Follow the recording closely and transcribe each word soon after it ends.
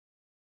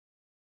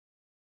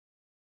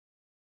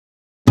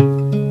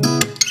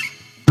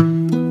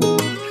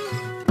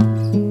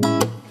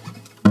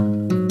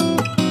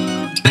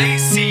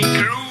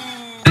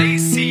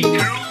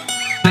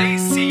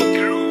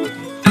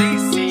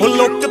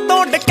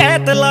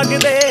ਡਕੈਤ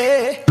ਲੱਗਦੇ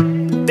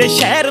ਤੇ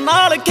ਸ਼ਹਿਰ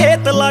ਨਾਲ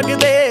ਖੇਤ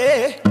ਲੱਗਦੇ।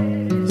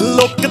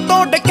 ਲੁੱਕ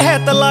ਤੋਂ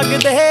ਡਕੈਤ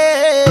ਲੱਗਦੇ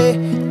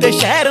ਤੇ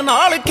ਸ਼ਹਿਰ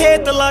ਨਾਲ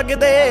ਖੇਤ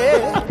ਲੱਗਦੇ।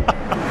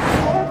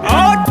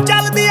 ਉਹ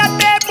ਚੱਲਦੀ ਆ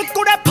ਟੇਪ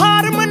ਕੁੜੇ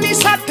ਫਾਰਮ ਨੀ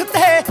 60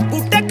 ਤੇ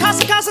ਬੂਟੇ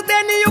ਖਸ ਖਸ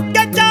ਦੇ ਨੀ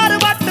ਉੱਕੇ 4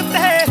 ਵੱਟ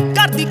ਤੇ।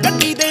 ਘਰ ਦੀ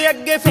ਗੱਡੀ ਦੇ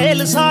ਅੱਗੇ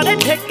ਫੇਲ ਸਾਰੇ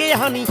ਠੇਕੇ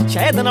ਹਾਨੀ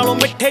ਸ਼ਹਿਦ ਨਾਲੋਂ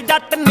ਮਿੱਠੇ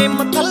ਜੱਟ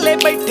ਨਿੰਮ ਥੱਲੇ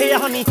ਬੈਠੇ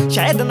ਹਾਨੀ।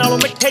 ਸ਼ਹਿਦ ਨਾਲੋਂ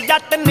ਮਿੱਠੇ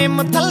ਜੱਟ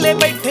ਨਿੰਮ ਥੱਲੇ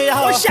ਬੈਠੇ ਆ।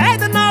 ਉਹ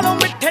ਸ਼ਹਿਦ ਨਾਲੋਂ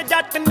ਮਿੱਠੇ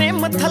ਜੱਟ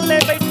ਨਿੰਮ ਥੱਲੇ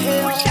ਬੈਠੇ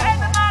ਆ।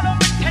 ਸ਼ਹਿਦ ਨਾਲੋਂ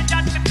ਮਿੱਠੇ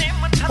ਜੱਟ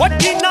ਨਿੰਮ ਥੱਲੇ। ਉਹ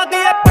ਜਿਨ੍ਹਾਂ ਦੀ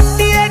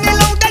ਪੱਟੀਏ ਨੀ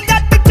ਲਾਉਂਦੇ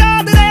ਜੱਟ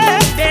ਚਾਦਰੇ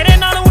ਤੇਰੇ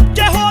ਨਾਲ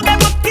ਉੱਚੇ ਹੋ ਗਏ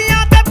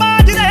ਮੱਕੀਆਂ ਤੇ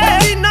ਬਾਜਰੇ।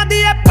 ਜਿਨ੍ਹਾਂ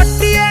ਦੀ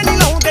ਪੱਟੀਏ ਨੀ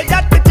ਲਾਉਂਦੇ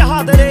ਜੱਟ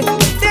ਚਾਦਰੇ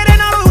ਤੇਰੇ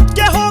ਨਾਲ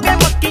ਉੱਚੇ ਹੋ ਗਏ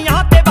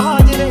ਮੱਕੀਆਂ ਤੇ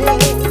ਬਾਜਰੇ।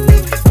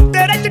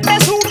 ਤੇਰੇ ਚਿੱਟੇ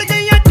ਸੂਟ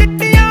ਜਿਹੀਆਂ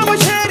ਚਿੱਟੀਆਂ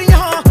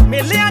ਮਸ਼ੇਰੀਆਂ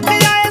ਮੇਲਿਆਂ ਤੇ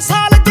ਆਏ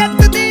ਸਾਲ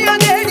ਜਿੱਤਦੀਆਂ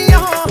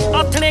ਜਿਹੜੀਆਂ।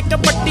 ਆਥਣੇ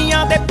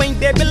ਕਬੱਡੀਆਂ ਦੇ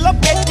ਪੈਂਦੇ ਬਿੱਲੋ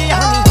ਪੇਚੇ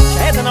ਹਾਨੀ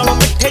ਸ਼ਹਿਦ ਨਾਲੋਂ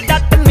ਮਿੱਠੇ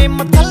ਜੱਟ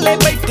ਨਿੰਮ ਥੱਲੇ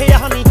ਬੈਠੇ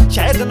ਹਾਨੀ।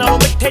 ਸ਼ਹਿਦ ਨਾਲੋਂ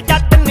ਮਿੱਠੇ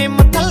ਜੱਟ ਨਿੰਮ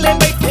ਥੱਲੇ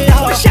ਬੈਠੇ ਆ।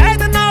 ਉਹ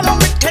ਸ਼ਹਿਦ ਨਾਲੋਂ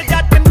ਮਿੱਠੇ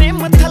ਜੱਟ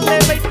ਨਿੰਮ ਥੱਲੇ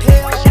ਬੈਠੇ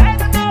ਆ।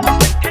 ਸ਼ਹਿਦ ਨਾਲੋਂ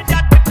ਮਿੱਠੇ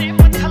ਜੱਟ ਨਿੰਮ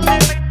ਥੱਲੇ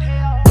ਬੈਠੇ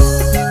ਆ।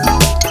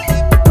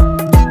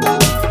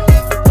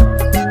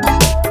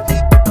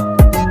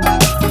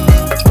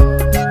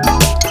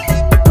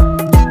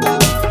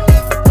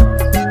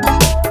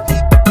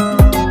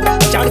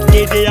 ਚੜ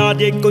ਕੇ ਜੇ ਆ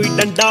ਜੇ ਕੋਈ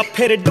ਡੰਡਾ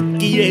ਫਿਰ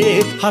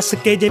ਡੁੱਕੀਏ ਹੱਸ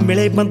ਕੇ ਜੇ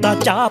ਮਿਲੇ ਬੰਦਾ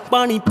ਚਾਹ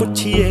ਪਾਣੀ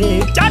ਪੁੱਛੀਏ।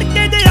 ਚੜ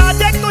ਕੇ ਜੇ ਆ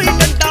ਜੇ ਕੋਈ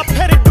ਡੰਡਾ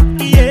ਫਿਰ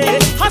ਡੁੱਕੀਏ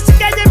ਹੱਸ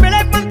ਕੇ ਜੇ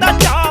ਮਿਲੇ ਬੰਦਾ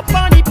ਚਾਹ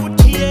ਪਾਣੀ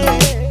ਪੁੱਛੀਏ।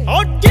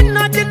 ਉਹ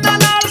ਜਿੰਨਾ ਜਿੰਨਾ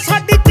ਨਾਲ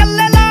ਸਾਡੀ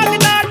ਚੱਲੇ ਲਾਗ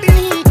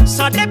ਡਾਟਣੀ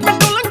ਸਾਡੇ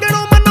ਪਿੰਡੋਂ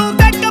ਲੰਘਣੋਂ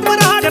ਮਨਾਉਂਦੇ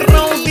ਘਬਰਾਹਟ।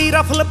 ਰੌਂਦੀ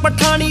ਰਫਲ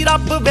ਪਠਾਣੀ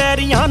ਰੱਬ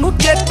ਵੈਰੀਆਂ ਨੂੰ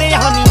ਚੇਤੇ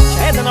ਹਾਨੀ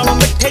ਸ਼ਹਿਦ ਨਾਲੋਂ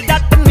ਮਿੱਠੇ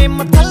ਜੱਟ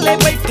ਨਿੰਮ ਥੱਲੇ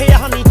ਬੈਠੇ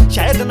ਹਾਨੀ।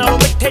 ਸ਼ਹਿਦ ਨਾਲੋਂ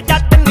ਮਿੱਠੇ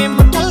ਜੱਟ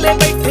ਨਿੰਮ ਥੱਲੇ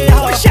ਬੈਠੇ ਆ।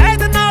 ਉਹ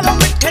ਸ਼ਹਿਦ ਨਾਲੋਂ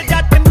ਮਿੱਠੇ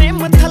ਜੱਟ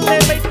ਨਿੰਮ ਥੱਲੇ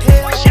ਬੈਠੇ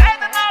ਆ।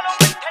 ਸ਼ਹਿਦ ਨਾਲੋਂ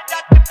ਮਿੱਠੇ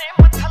ਜੱਟ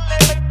ਨਿੰਮ ਥੱਲੇ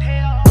ਬੈਠੇ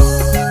ਆ।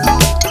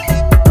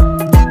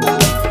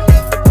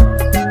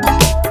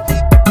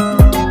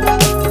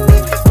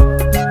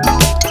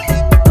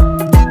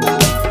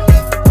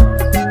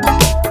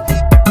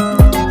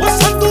 ਉਹ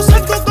ਸੰਧੂ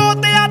ਸੰਧੂ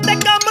ਗੋਤਿਆ ਤੇ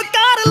ਕੰਮ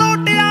ਕਾਰ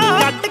ਲੋਟਿਆ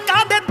ਜੱਟ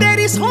ਕਾਦੇ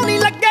ਤੇਰੀ ਸੋਹਣੀ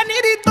ਲੱਗੇ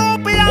ਨੀਰੀ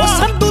ਤੋਪਿਆ। ਉਹ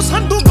ਸੰਧੂ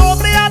ਸੰਧੂ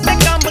ਗੋਤਿਆ ਤੇ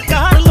ਕੰਮ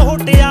ਕਾਰ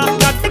ਲੋਟਿਆ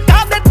ਜੱਟ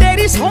ਕਾਦੇ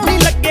ਤੇਰੀ ਸੋਹਣੀ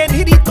ਲੱਗੇ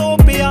ਨੀਰੀ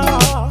ਤੋਪਿਆ।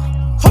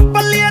 ਹੋ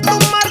ਬੱਲੀਏ ਤੂੰ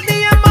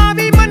ਮਰਦੀ ਐ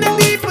ਮਾਵੀ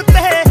ਮਨਦੀਪ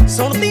ਤੇ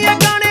ਸੁਣਦੀ ਐ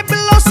ਗਾਣੇ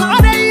ਬਿੱਲੋ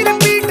ਸਾਰੇ ਹੀ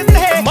ਰਿਪੀਟ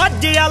ਤੇ।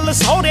 ਮੱਝ ਵੱਲ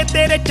ਸਹੁਰੇ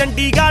ਤੇਰੇ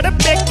ਚੰਡੀਗੜ੍ਹ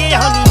ਪੇਕੇ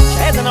ਹਾਨੀ